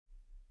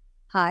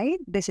Hi,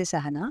 this is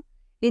Sahana.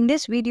 In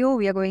this video,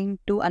 we are going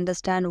to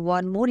understand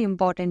one more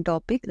important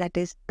topic, that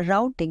is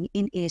routing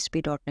in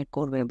ASP.NET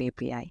Core Web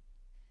API.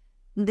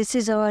 This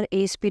is our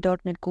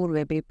ASP.NET Core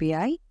Web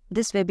API.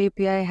 This Web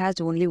API has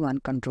only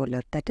one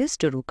controller, that is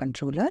to-do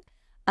controller,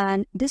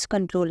 and this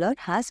controller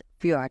has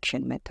few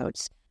action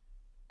methods.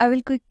 I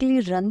will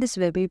quickly run this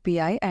Web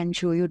API and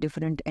show you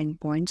different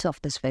endpoints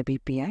of this Web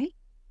API.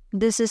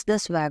 This is the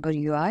Swagger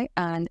UI,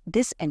 and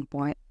this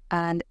endpoint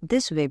and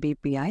this Web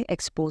API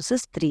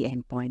exposes three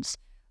endpoints.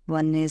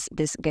 One is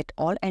this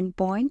getAll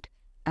endpoint,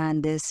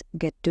 and this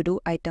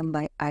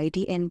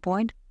getToDoItem-by-ID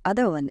endpoint.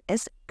 Other one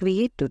is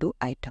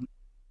createToDoItem.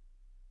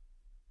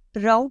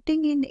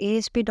 Routing in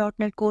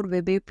ASP.NET Core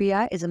Web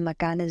API is a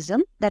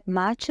mechanism that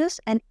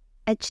matches an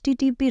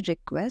HTTP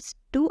request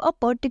to a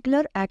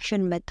particular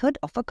action method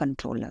of a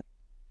controller.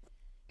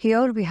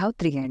 Here we have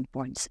three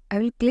endpoints. I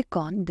will click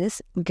on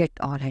this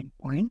getAll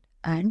endpoint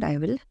and I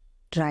will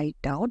try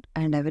it out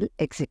and I will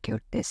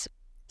execute this.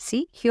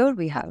 See, here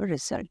we have a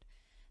result.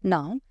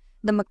 Now,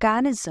 the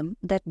mechanism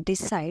that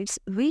decides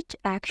which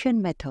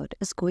action method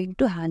is going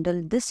to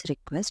handle this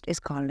request is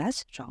called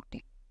as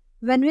routing.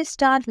 When we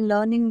start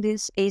learning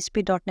this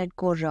ASP.NET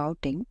Core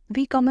routing,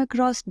 we come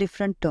across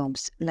different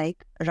terms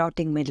like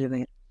routing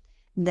middleware.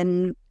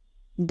 Then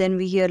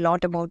we hear a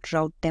lot about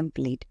route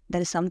template.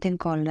 There is something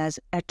called as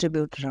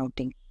attribute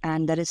routing,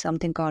 and there is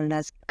something called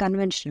as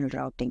conventional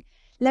routing.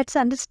 Let's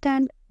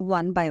understand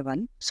one by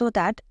one so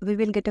that we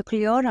will get a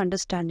clear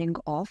understanding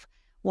of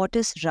what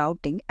is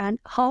routing and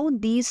how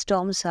these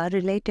terms are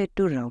related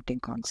to routing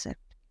concept.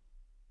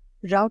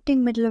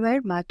 Routing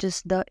middleware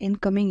matches the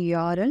incoming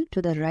URL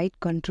to the right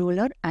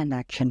controller and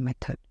action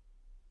method.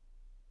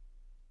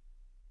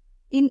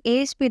 In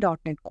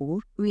ASP.NET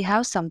Core, we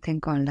have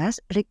something called as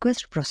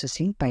request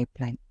processing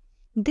pipeline.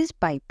 This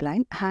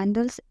pipeline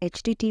handles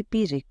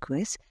HTTP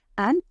requests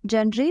and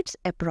generates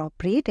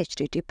appropriate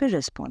HTTP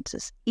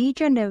responses.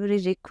 Each and every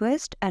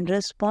request and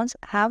response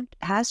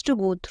has to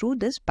go through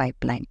this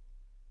pipeline.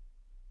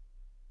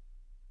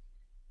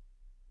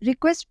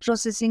 Request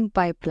processing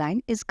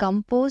pipeline is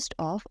composed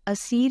of a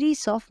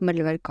series of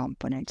middleware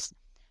components.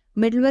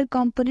 Middleware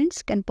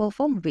components can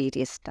perform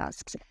various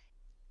tasks.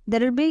 There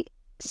will be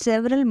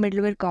several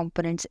middleware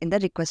components in the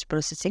request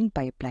processing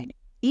pipeline.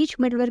 Each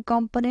middleware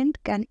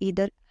component can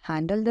either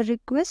handle the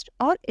request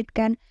or it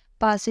can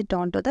pass it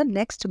on to the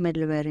next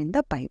middleware in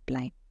the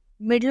pipeline.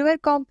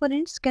 Middleware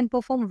components can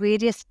perform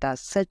various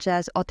tasks such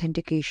as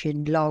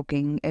authentication,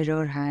 logging,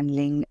 error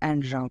handling,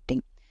 and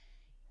routing.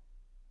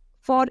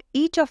 For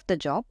each of the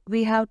job,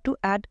 we have to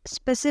add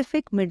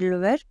specific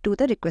middleware to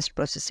the request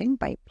processing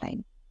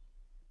pipeline.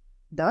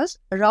 Thus,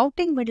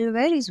 routing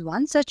middleware is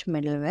one such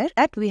middleware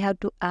that we have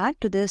to add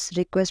to this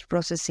request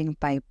processing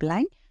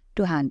pipeline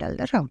to handle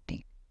the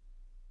routing.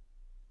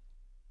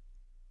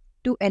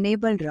 To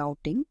enable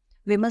routing,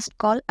 we must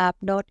call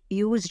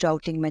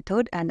app.useRouting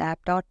method and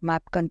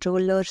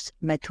app.mapControllers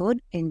method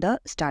in the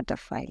starter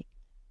file.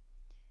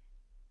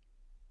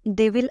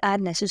 They will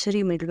add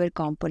necessary middleware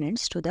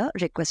components to the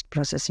request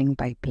processing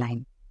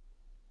pipeline.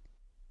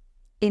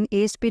 In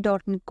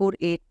ASP.NET Core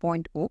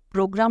 8.0,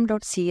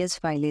 program.cs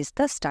file is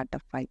the starter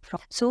file.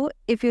 So,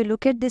 if you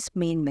look at this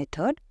main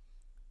method,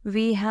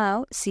 we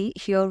have, see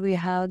here we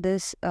have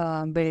this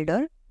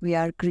builder. We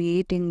are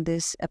creating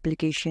this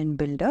application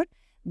builder.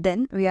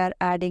 Then we are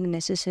adding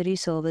necessary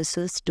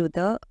services to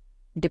the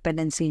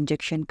dependency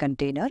injection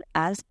container.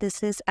 As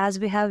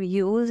we have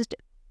used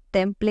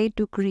template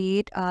to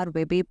create our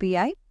web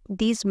API,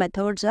 these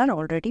methods are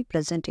already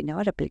present in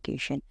our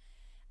application.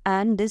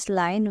 And this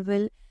line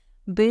will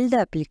build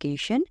the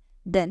application.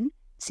 Then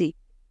see,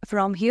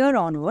 from here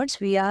onwards,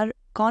 we are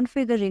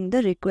configuring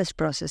the request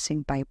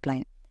processing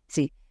pipeline.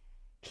 See,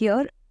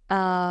 here,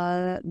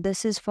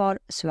 this is for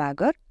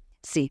Swagger.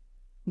 See,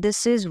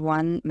 this is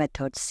one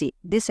method. See,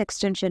 this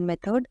extension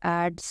method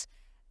adds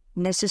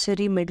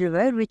necessary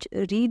middleware which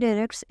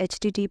redirects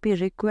HTTP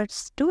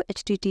requests to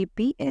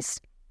HTTPS.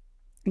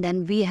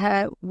 Then we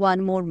have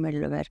one more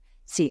middleware.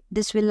 See,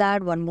 this will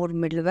add one more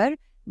middleware.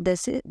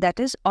 That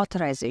is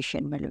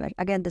authorization middleware.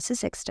 Again, this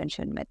is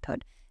extension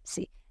method.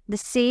 See, the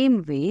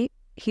same way,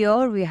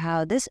 here we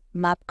have this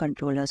map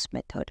controllers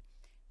method.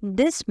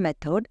 This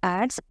method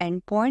adds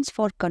endpoints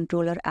for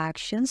controller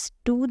actions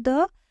to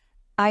the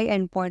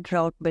iEndpoint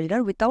route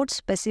builder without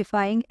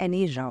specifying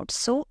any routes.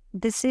 So,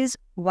 this is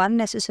one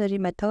necessary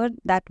method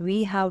that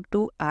we have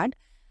to add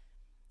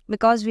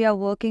because we are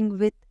working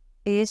with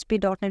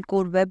ASP.NET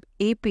Core Web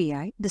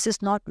API. This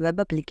is not web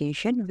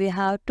application. We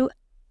have to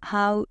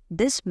have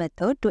this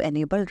method to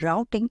enable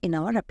routing in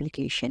our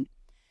application.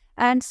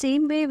 And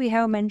same way we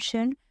have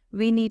mentioned,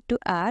 we need to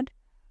add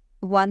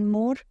one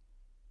more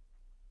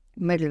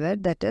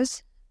middleware, that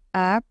is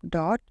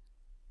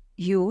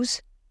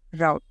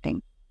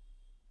app.useRouting.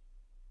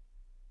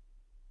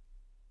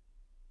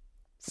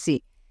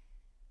 See,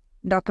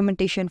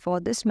 documentation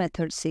for this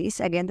method says,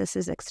 again this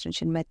is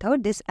extension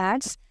method, this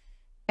adds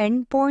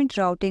endpoint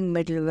routing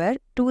middleware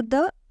to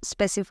the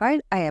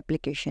specified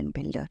iApplication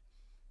builder.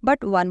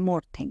 But one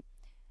more thing,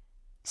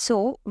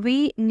 So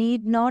we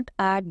need not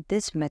add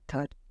this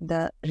method.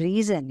 The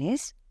reason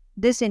is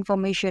this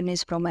information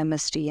is from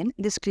MSDN.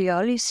 This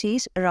clearly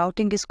says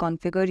routing is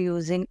configured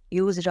using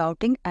use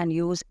routing and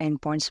use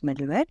endpoints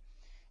middleware.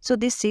 So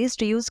this says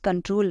to use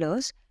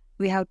controllers,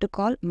 we have to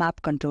call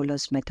map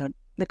controllers method,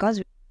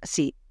 because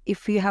see,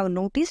 if you have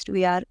noticed,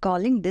 we are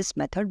calling this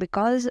method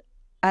because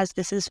as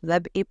this is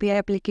web API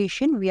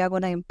application, we are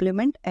going to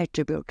implement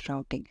attribute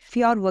routing. If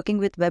you are working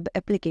with web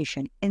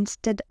application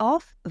instead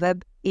of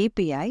web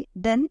API,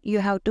 then you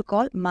have to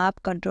call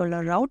map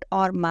controller route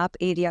or map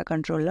area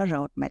controller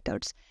route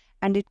methods.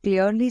 And it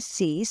clearly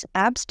says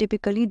apps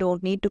typically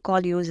don't need to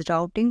call use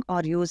routing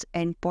or use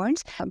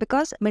endpoints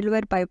because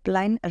middleware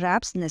pipeline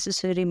wraps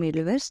necessary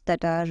middlewares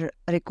that are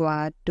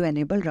required to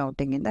enable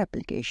routing in the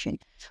application.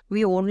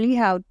 We only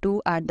have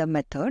to add the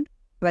method,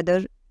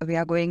 whether we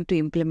are going to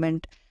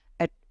implement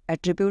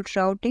attribute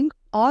routing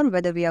or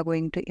whether we are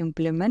going to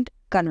implement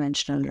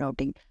conventional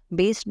routing.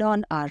 Based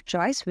on our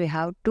choice, we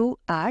have to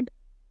add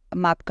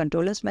map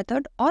controllers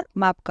method or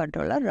map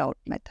controller route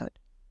method.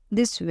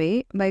 This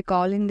way, by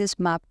calling this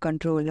map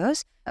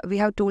controllers, we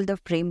have told the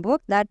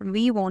framework that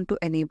we want to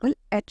enable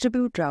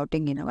attribute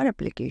routing in our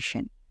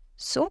application.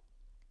 So,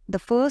 the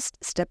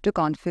first step to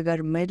configure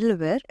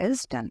middleware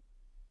is done.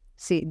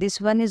 See, this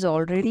one is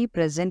already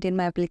present in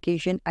my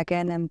application.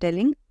 Again, I'm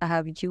telling I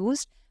have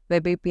used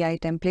Web API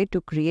template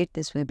to create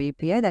this Web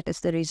API. That is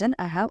the reason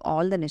I have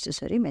all the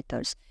necessary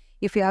methods.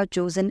 If you have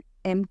chosen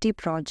empty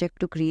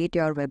project to create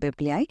your Web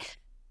API,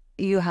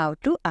 you have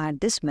to add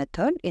this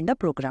method in the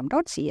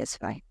program.cs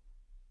file.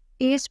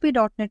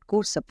 ASP.NET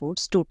Core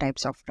supports two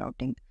types of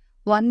routing.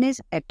 One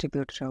is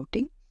attribute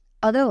routing,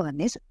 other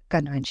one is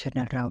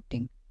conventional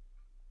routing.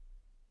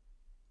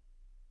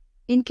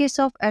 In case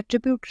of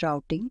attribute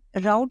routing,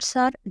 routes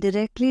are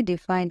directly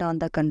defined on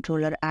the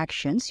controller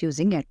actions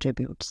using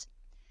attributes.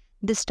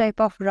 This type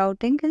of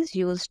routing is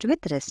used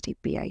with REST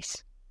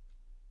APIs.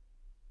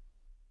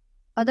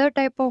 Other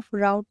type of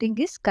routing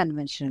is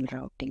conventional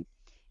routing.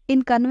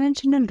 In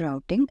conventional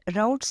routing,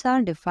 routes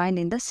are defined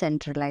in the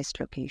centralized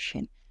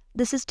location.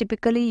 This is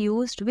typically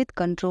used with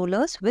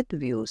controllers with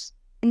views.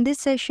 In this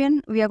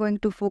session, we are going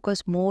to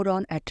focus more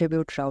on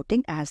attribute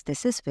routing as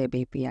this is Web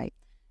API.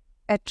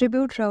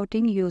 Attribute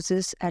routing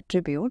uses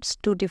attributes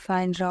to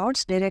define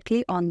routes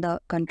directly on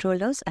the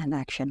controllers and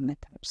action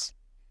methods.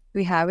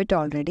 We have it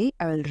already.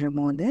 I will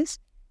remove this.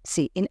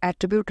 See, in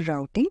attribute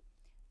routing,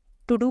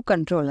 to-do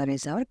controller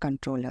is our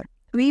controller.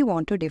 We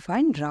want to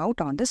define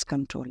route on this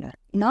controller.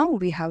 Now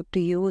we have to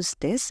use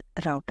this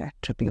route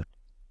attribute.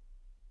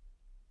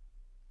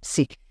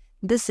 See,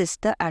 this is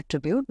the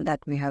attribute that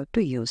we have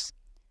to use.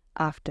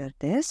 After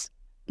this,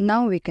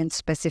 now we can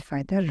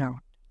specify the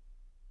route.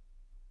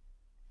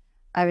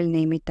 I will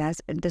name it as,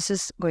 this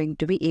is going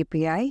to be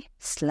API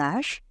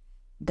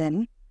 /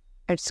 then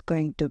it's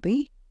going to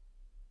be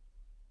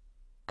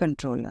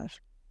controller.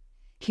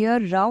 Here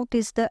route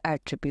is the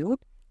attribute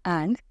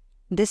and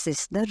this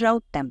is the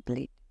route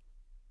template.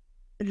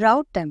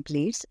 Route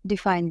templates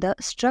define the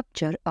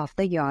structure of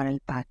the URL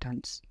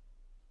patterns.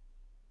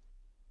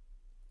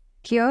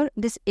 Here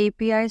this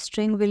API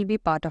string will be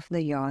part of the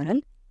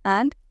URL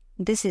and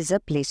this is a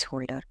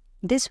placeholder.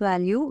 This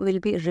value will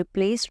be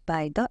replaced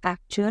by the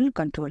actual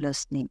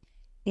controller's name.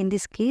 In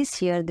this case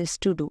here this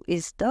to-do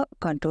is the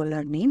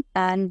controller name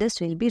and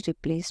this will be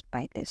replaced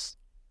by this.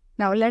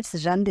 Now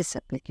let's run this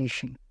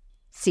application.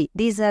 See,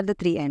 these are the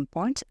three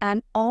endpoints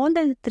and all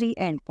the three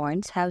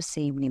endpoints have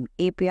same name,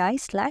 API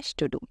 /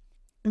 to-do.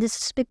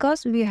 This is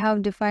because we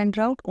have defined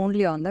route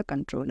only on the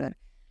controller.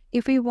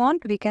 If we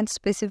want, we can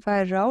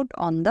specify route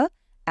on the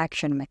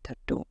action method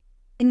too.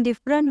 In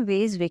different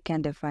ways we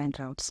can define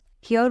routes.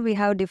 Here we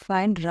have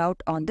defined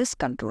route on this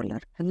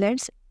controller.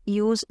 Let's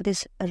use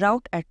this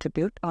route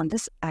attribute on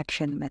this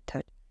action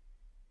method.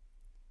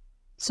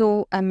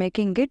 So I'm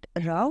making it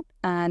route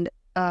and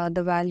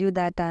the value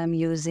that I am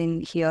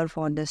using here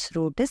for this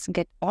route is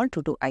get all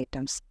to-do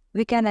items.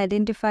 We can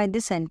identify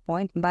this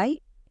endpoint by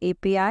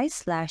API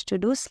 /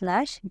 to-do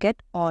 /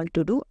 get all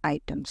to-do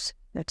items.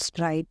 Let's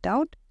try it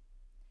out.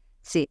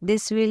 See,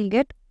 this will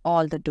get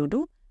all the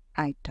to-do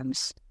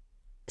items.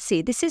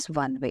 See, this is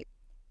one way.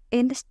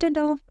 Instead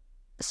of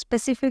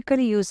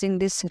specifically using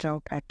this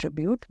route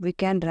attribute, we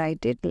can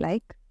write it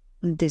like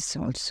this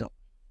also.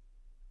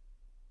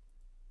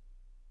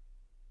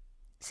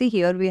 See,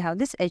 here we have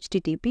this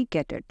HTTP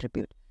GET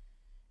attribute.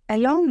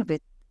 Along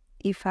with,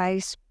 if I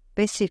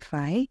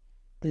specify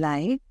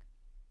like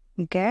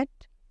get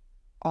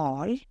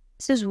all,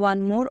 this is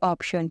one more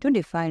option to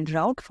define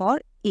route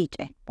for each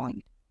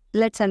endpoint.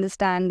 Let's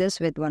understand this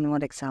with one more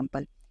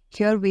example.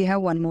 Here we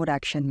have one more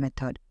action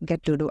method,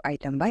 get to do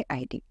item by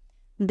ID.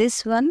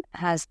 This one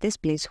has this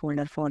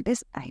placeholder for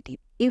this ID.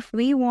 If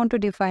we want to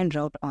define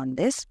route on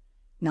this,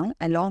 now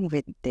along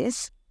with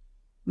this,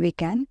 we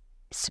can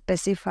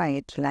specify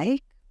it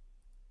like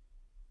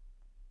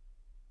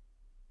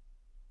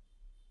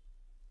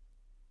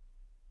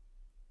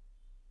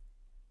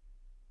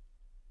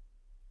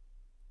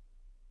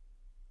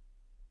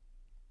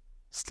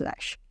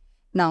 /.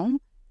 Now,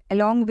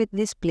 along with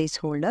this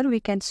placeholder,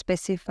 we can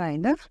specify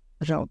the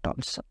route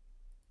also.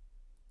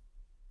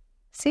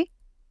 See,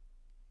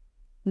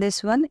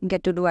 this one,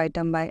 get to do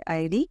item by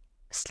ID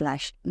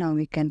 /. Now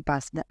we can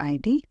pass the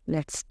ID.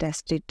 Let's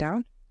test it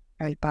out.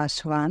 I'll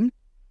pass 1,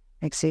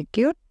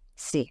 execute,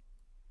 save.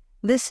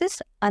 This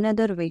is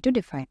another way to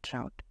define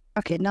route.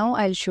 Okay, now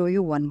I'll show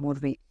you one more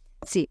way.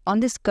 See, on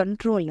this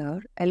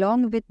controller,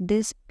 along with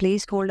this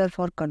placeholder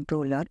for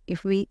controller,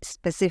 if we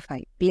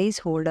specify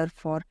placeholder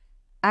for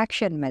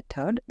action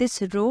method,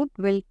 this route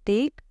will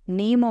take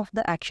name of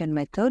the action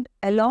method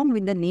along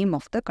with the name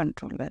of the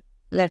controller.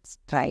 Let's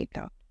try it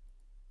out.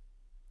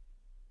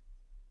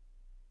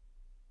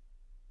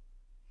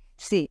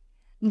 See,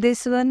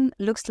 this one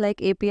looks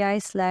like API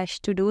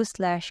 /to-do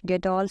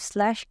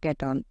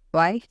 /get-all/get-on.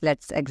 Why?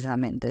 Let's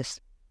examine this.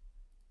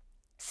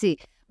 See,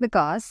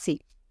 because see,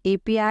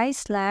 API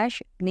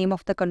 / name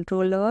of the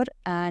controller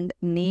and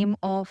name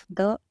of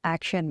the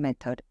action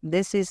method.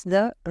 This is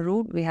the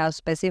route we have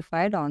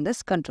specified on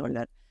this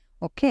controller.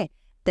 Okay,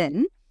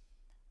 then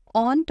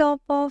on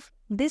top of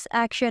this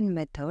action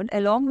method,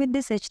 along with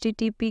this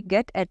HTTP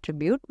GET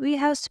attribute, we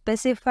have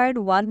specified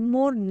one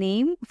more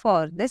name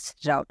for this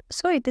route.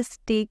 So it is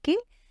taking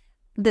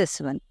this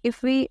one.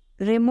 If we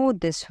remove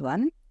this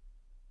one,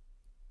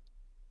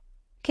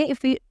 okay,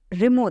 if we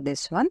remove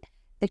this one,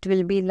 it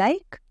will be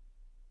like,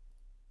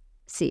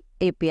 see,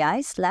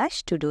 API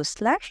 /to-do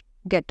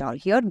 /get-all.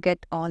 Here,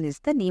 get-all is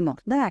the name of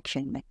the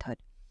action method.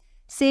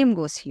 Same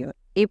goes here.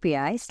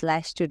 API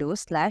 /to-do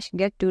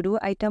 /get-to-do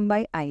item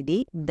by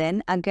ID,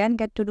 then again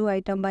get-to-do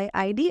item by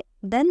ID,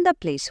 then the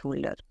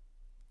placeholder.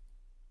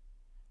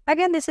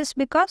 Again, this is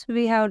because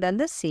we have done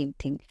the same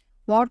thing.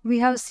 What we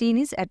have seen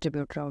is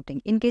attribute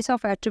routing. In case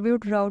of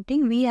attribute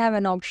routing, we have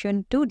an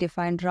option to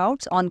define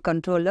routes on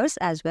controllers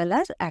as well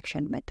as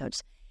action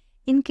methods.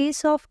 In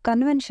case of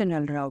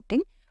conventional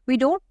routing, we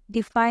don't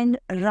define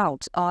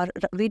routes, or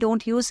we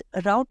don't use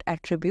route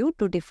attribute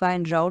to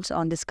define routes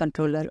on this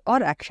controller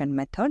or action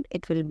method.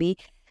 It will be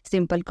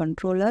simple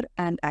controller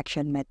and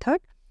action method.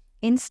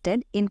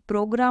 Instead, in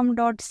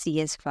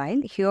program.cs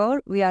file,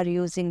 here we are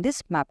using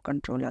this map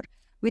controller.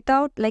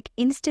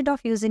 Instead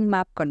of using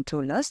map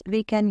controllers,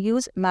 we can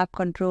use map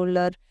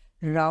controller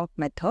route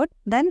method.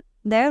 Then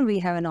there we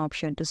have an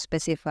option to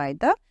specify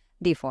the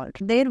default.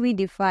 There we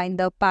define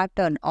the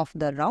pattern of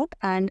the route,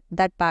 and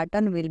that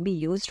pattern will be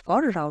used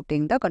for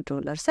routing the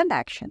controllers and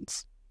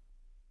actions.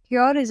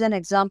 Here is an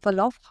example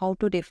of how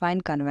to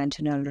define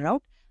conventional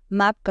route.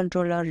 Map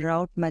controller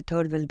route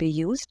method will be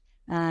used,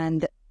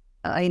 and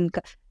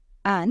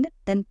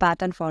then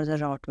pattern for the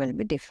route will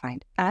be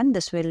defined, and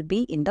this will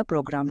be in the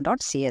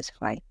program.cs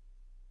file.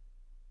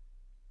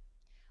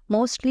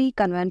 Mostly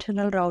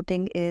conventional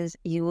routing is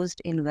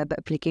used in web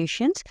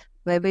applications.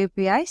 Web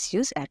APIs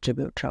use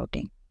attribute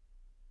routing.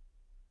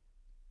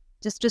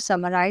 Just to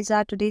summarize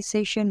our today's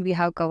session, we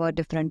have covered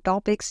different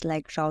topics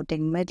like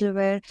routing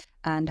middleware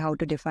and how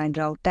to define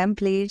route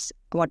templates,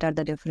 what are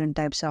the different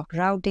types of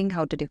routing,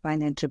 how to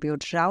define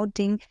attribute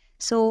routing.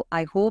 So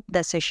I hope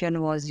the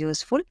session was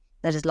useful.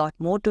 There is a lot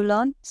more to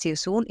learn. See you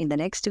soon in the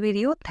next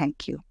video.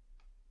 Thank you.